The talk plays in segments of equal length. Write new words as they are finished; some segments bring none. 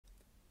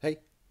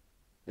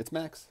It's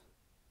Max.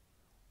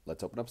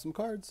 Let's open up some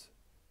cards.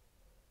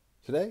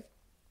 Today,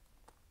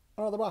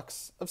 another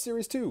box of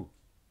Series 2.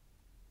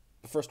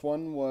 The first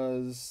one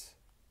was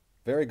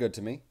very good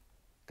to me.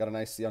 Got a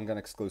nice Young Gun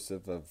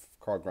exclusive of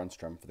Carl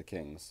Grunstrom for the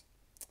Kings.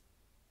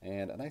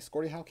 And a nice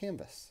Gordie Howe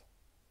canvas.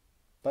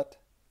 But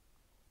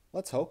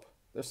let's hope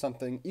there's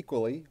something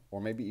equally,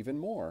 or maybe even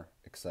more,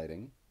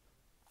 exciting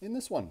in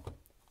this one.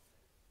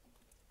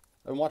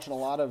 I've been watching a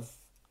lot of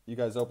you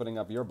guys opening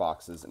up your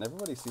boxes, and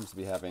everybody seems to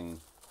be having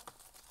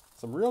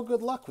some real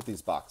good luck with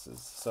these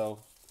boxes. So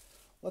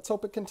let's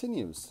hope it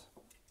continues.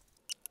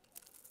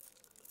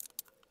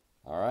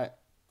 All right.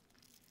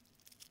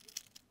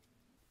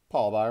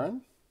 Paul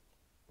Byron,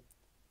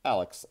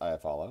 Alex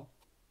Iafallo,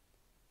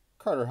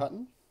 Carter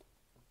Hutton,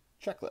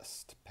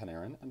 Checklist,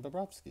 Panarin and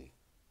Bobrovsky.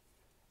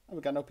 And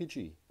we got an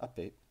OPG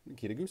update,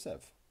 Nikita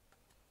Gusev,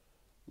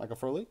 Michael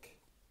Frolik,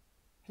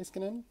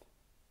 Heiskanen,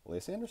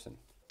 Elias Anderson,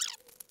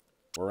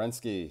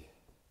 Werenski,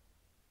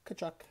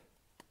 Kachuk,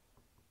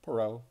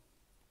 Perot,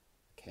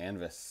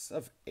 canvas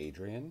of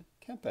Adrian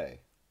Kempe.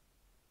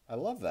 I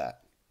love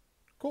that.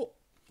 Cool.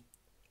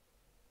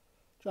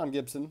 John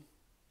Gibson,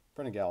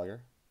 Brendan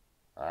Gallagher,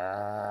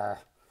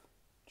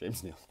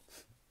 James Neal,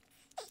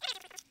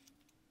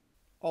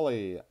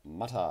 Ollie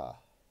Mata,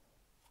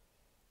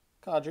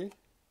 Kadri,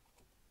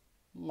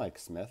 Mike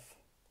Smith,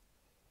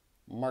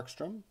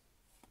 Markstrom,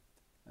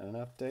 and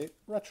an update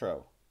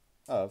retro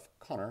of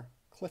Connor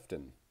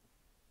Clifton,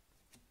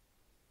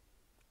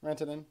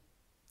 Rantanen,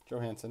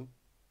 Johansson,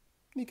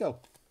 Nico.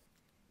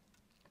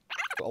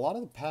 A lot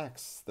of the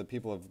packs that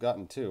people have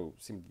gotten too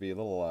seem to be a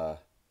little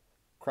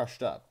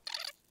crushed up.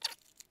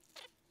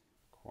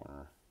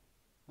 Corner.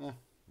 I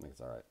think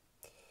it's alright.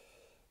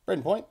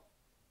 Braden Point,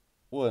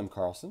 William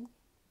Karlsson,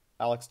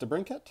 Alex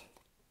DeBrincat,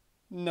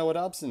 Noah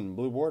Dobson,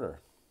 Blue Border,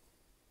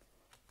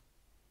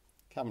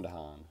 Calvin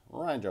DeHaan,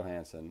 Ryan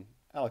Johansson,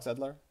 Alex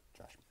Edler,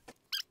 Josh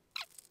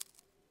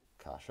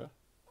Kasha,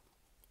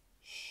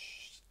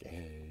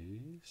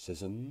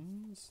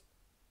 Sissons,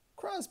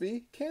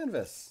 Crosby,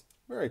 canvas.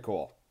 Very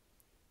cool.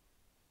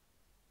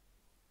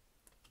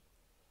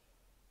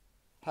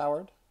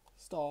 Howard,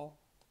 Stahl,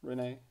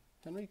 Rene,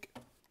 Henrique,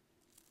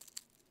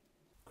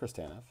 Chris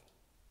Tanev,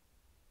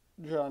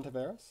 John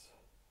Tavares,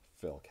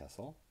 Phil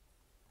Kessel,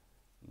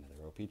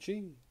 another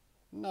OPG,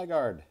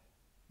 Nygaard,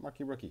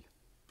 Marquee Rookie,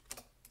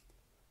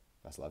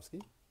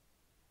 Vasilevsky,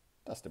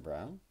 Dustin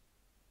Brown,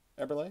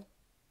 Eberle,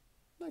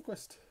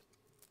 Nyquist,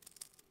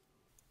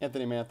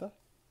 Anthony Mantha,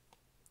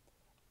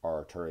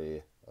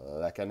 Arturi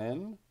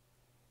Lekanen,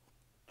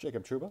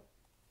 Jacob Trouba,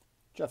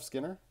 Jeff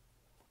Skinner.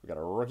 We got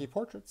a rookie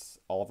portraits,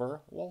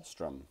 Oliver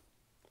Wahlstrom,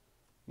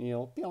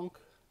 Neil Pionk,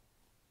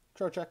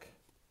 Trocheck,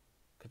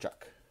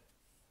 Kachuk.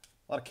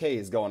 A lot of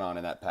K's going on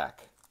in that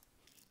pack.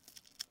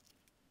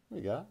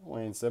 We got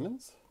Wayne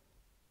Simmons,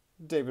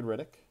 David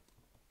Riddick,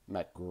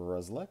 Matt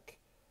Grzelcyk,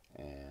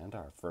 and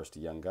our first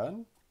Young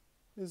Gun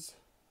is,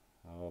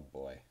 oh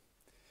boy.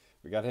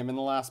 We got him in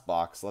the last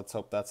box. Let's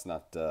hope that's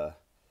not a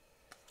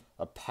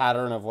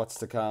pattern of what's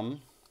to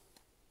come.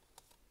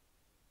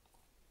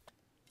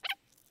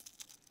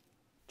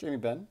 Jamie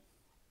Benn,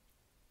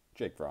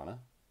 Jake Vrana,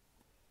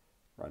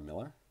 Ron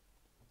Miller,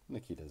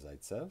 Nikita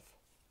Zaitsev,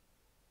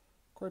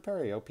 Corey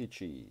Perry,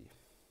 OPG,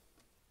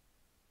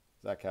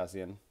 Zach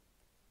Cassian,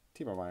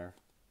 Timo Meyer,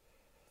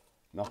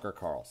 Melker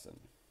Karlsson.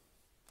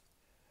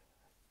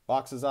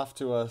 Box is off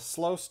to a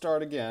slow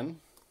start again.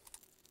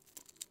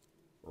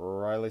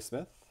 Riley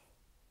Smith,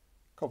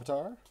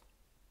 Kopitar,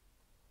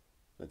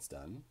 Vince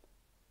Dunn,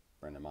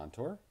 Brendan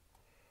Montour,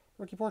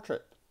 rookie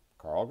portrait,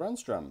 Carl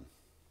Grunstrom,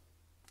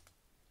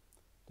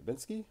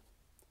 Dubinsky,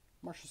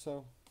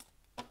 Marchessault,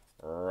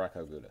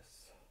 Rocco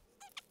Gudis,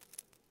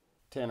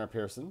 Tanner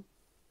Pearson,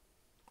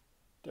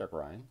 Derek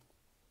Ryan,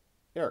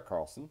 Eric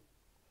Carlson,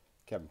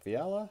 Kevin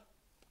Fiala,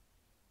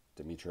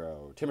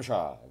 Dmitro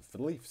Timashov for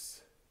the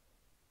Leafs,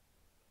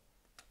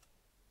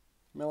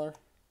 Miller,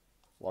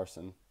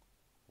 Larson.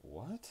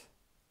 What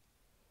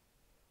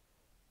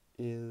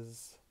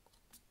is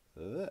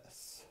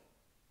this?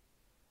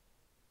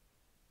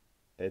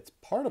 It's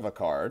part of a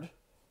card.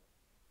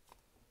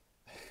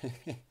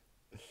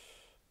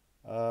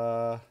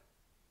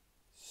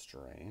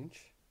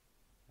 Strange.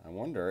 I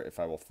wonder if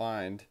I will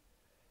find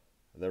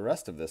the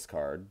rest of this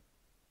card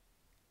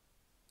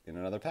in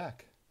another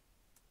pack.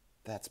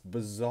 That's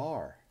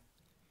bizarre.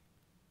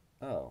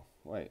 Oh,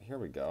 wait, here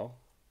we go.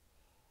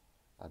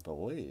 I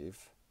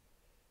believe.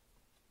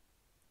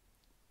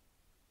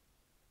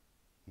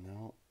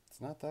 No, it's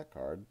not that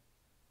card.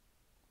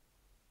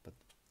 But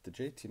the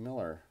JT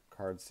Miller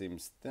card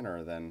seems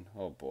thinner than,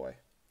 oh boy.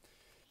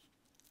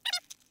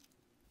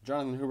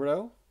 Jonathan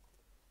Huberdeau,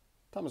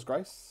 Thomas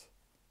Greiss,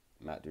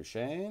 Matt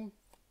Duchene,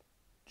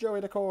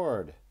 Joey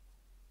Decord,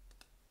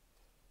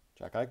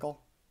 Jack Eichel,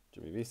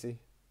 Jimmy Vesey,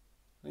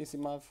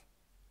 Anisimov,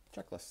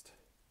 Checklist.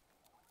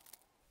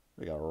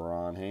 We got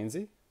Ron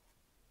Hainsey,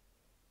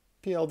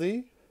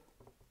 PLD,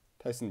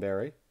 Tyson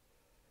Berry,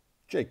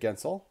 Jake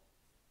Gensel,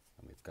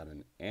 and we've got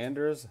an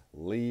Anders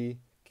Lee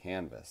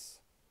canvas.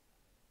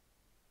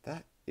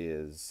 That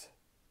is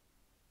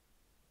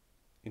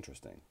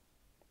interesting.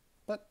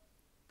 But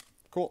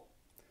cool.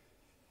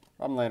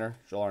 Robin Lehner,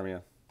 Joel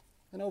Armia,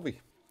 and Ovi.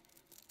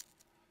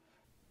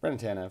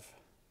 Brendan Tanev,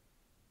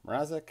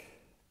 Mrazek,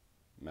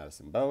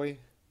 Madison Bowie,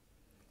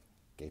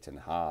 Gaten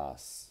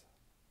Haas,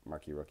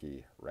 Marquee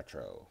Rookie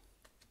Retro,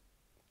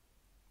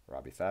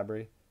 Robbie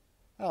Fabry,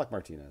 Alec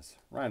Martinez,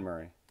 Ryan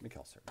Murray,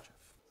 Mikhail Sergachev,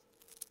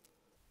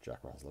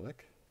 Jack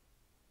Roslovic,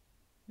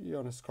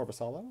 Jonas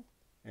Corposalo,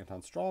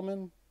 Anton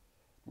Strawman,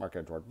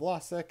 Marc-Edouard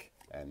Vlasic,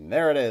 and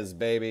there it is,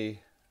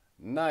 baby.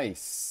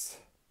 Nice.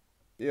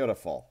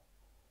 Beautiful.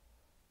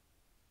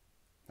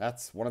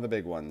 That's one of the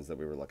big ones that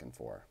we were looking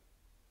for.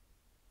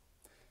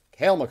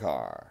 Cale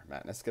Makar,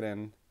 Matt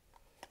Niskanen,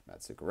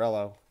 Matt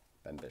Zuccarello,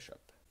 Ben Bishop.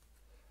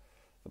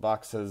 The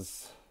box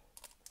has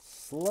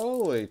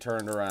slowly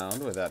turned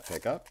around with that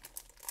pickup.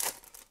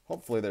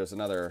 Hopefully there's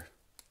another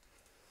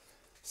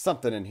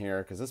something in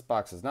here, because this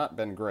box has not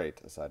been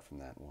great aside from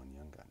that one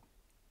young gun.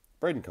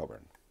 Braden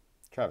Coburn,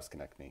 Travis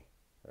Konechny,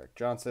 Eric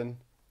Johnson.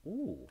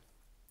 Ooh,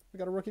 we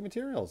got a rookie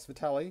materials,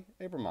 Vitaly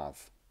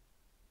Abramov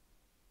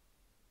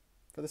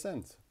for the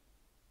Sens.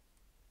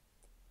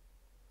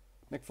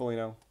 Nick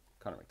Foligno,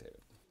 Connor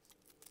McDavid,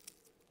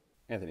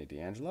 Anthony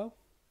D'Angelo,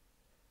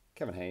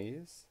 Kevin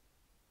Hayes,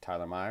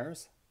 Tyler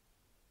Myers.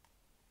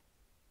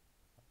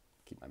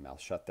 Keep my mouth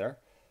shut there.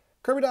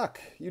 Kirby Doc,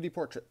 UD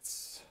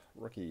Portraits,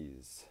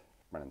 rookies,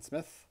 Brennan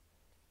Smith,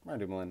 Ryan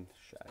Dumoulin,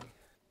 Shaddy,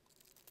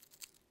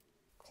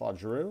 Claude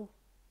Giroux,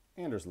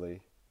 Anders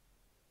Lee,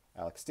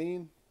 Alex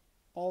Steen,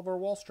 Oliver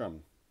Wahlstrom,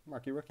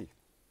 Marquee Rookie,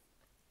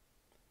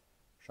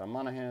 Sean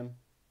Monahan,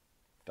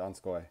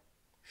 Donskoy,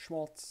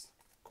 Schmaltz,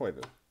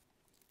 Koivu,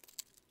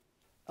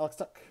 Alex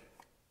Tuck,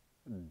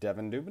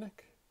 Devin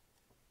Dubnyk,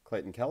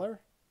 Clayton Keller,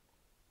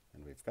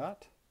 and we've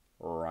got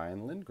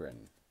Ryan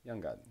Lindgren,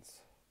 Young Guns,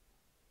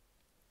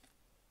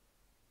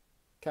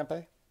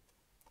 Kempe,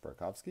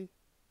 Burakovsky,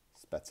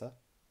 Spezza,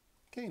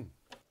 Kane,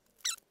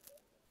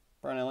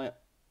 Brian Elliott,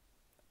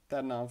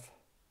 Dadonov,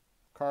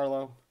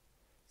 Carlo,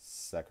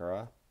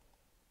 Sekera,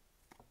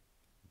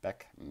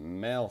 Beck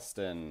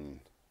Mailston.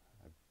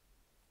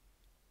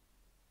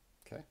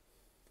 Okay.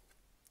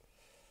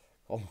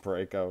 Colin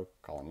Parayko,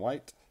 Colin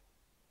White,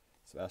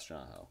 Sebastian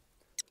Aho,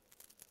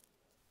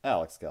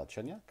 Alex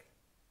Galchenyuk,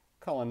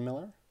 Colin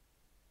Miller,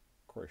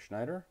 Corey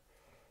Schneider,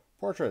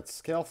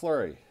 Portraits, Cale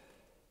Fleury,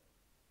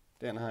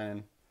 Dan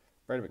Heinen,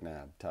 Brady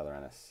McNabb, Tyler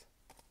Ennis,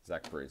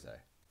 Zach Parise.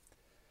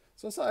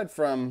 So aside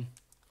from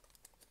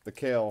the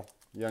Cale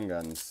Young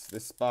Guns,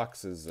 this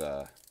box is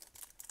not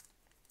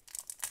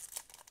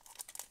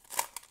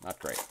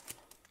great.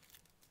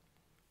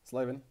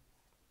 Slavin,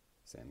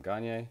 Sam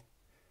Gagne,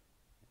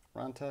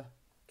 Ranta,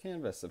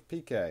 Canvas of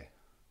PK,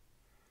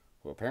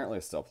 who apparently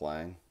is still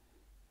playing,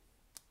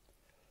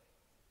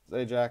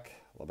 Zajac,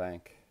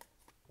 LeBanc,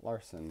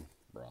 Larson,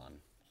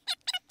 Braun.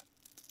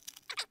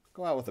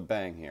 Go out with a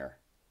bang here.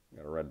 We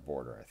got a red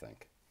border, I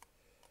think.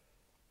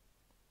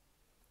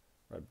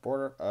 Red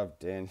border of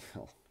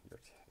Daniel.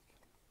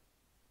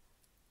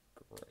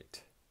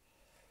 Great.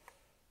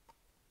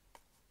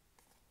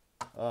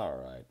 All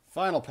right.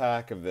 Final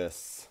pack of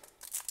this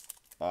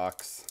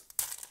box.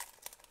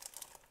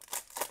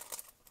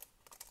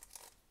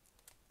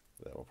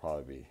 That will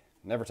probably be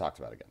never talked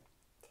about again.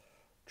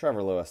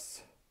 Trevor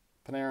Lewis,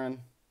 Panarin,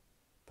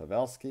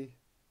 Pavelski,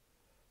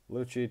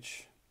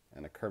 Lucic,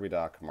 and a Kirby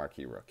Doc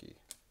Marquee Rookie.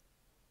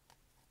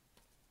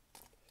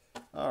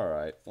 All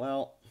right,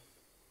 well,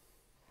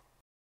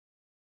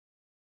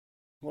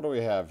 what do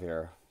we have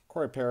here?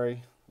 Corey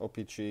Perry,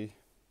 OPG,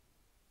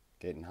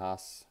 Gaten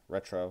Haas,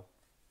 Retro,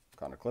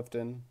 Connor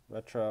Clifton,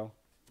 Retro,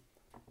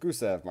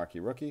 Gusev Marquee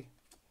Rookie,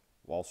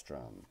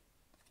 Wahlstrom,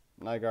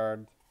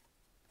 Nygaard,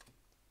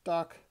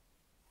 Doc.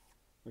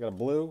 We got a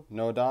blue,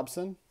 Noah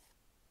Dobson.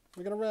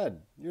 We got a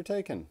red, you're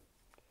taken.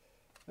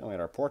 Then we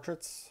had our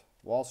portraits,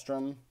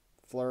 Wahlstrom,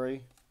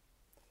 Fleury,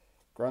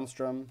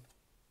 Grunstrom,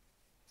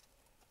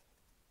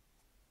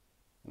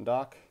 and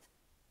Doc.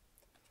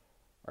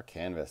 Our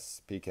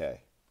canvas, PK,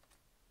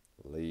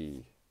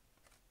 Lee,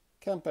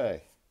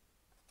 Kempe,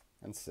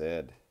 and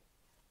Sid.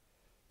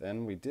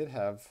 Then we did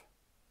have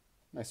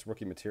nice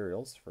rookie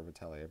materials for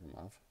Vitaly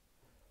Abramov.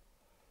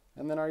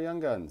 And then our young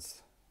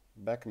guns,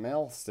 Beck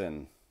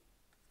Mailston,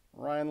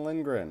 Ryan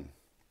Lindgren,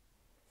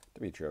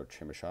 Dmitry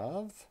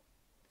Chimishov,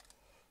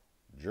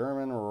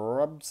 German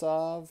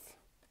Rubtsov,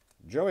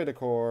 Joey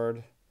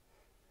Decord,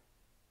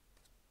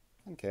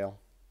 and Cale.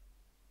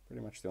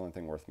 Pretty much the only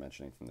thing worth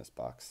mentioning from this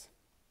box.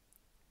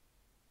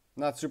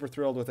 Not super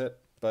thrilled with it,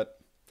 but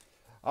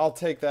I'll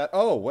take that.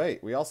 Oh,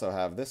 wait, we also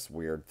have this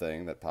weird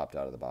thing that popped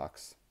out of the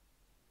box.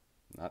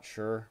 Not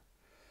sure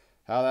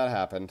how that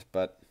happened,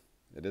 but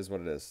it is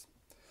what it is.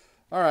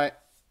 All right.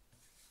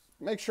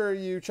 Make sure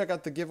you check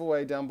out the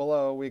giveaway down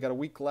below. We got a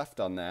week left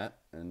on that,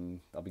 and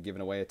I'll be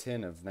giving away a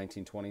tin of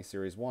 1920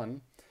 Series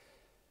 1.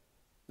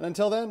 And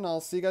until then, I'll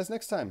see you guys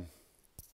next time.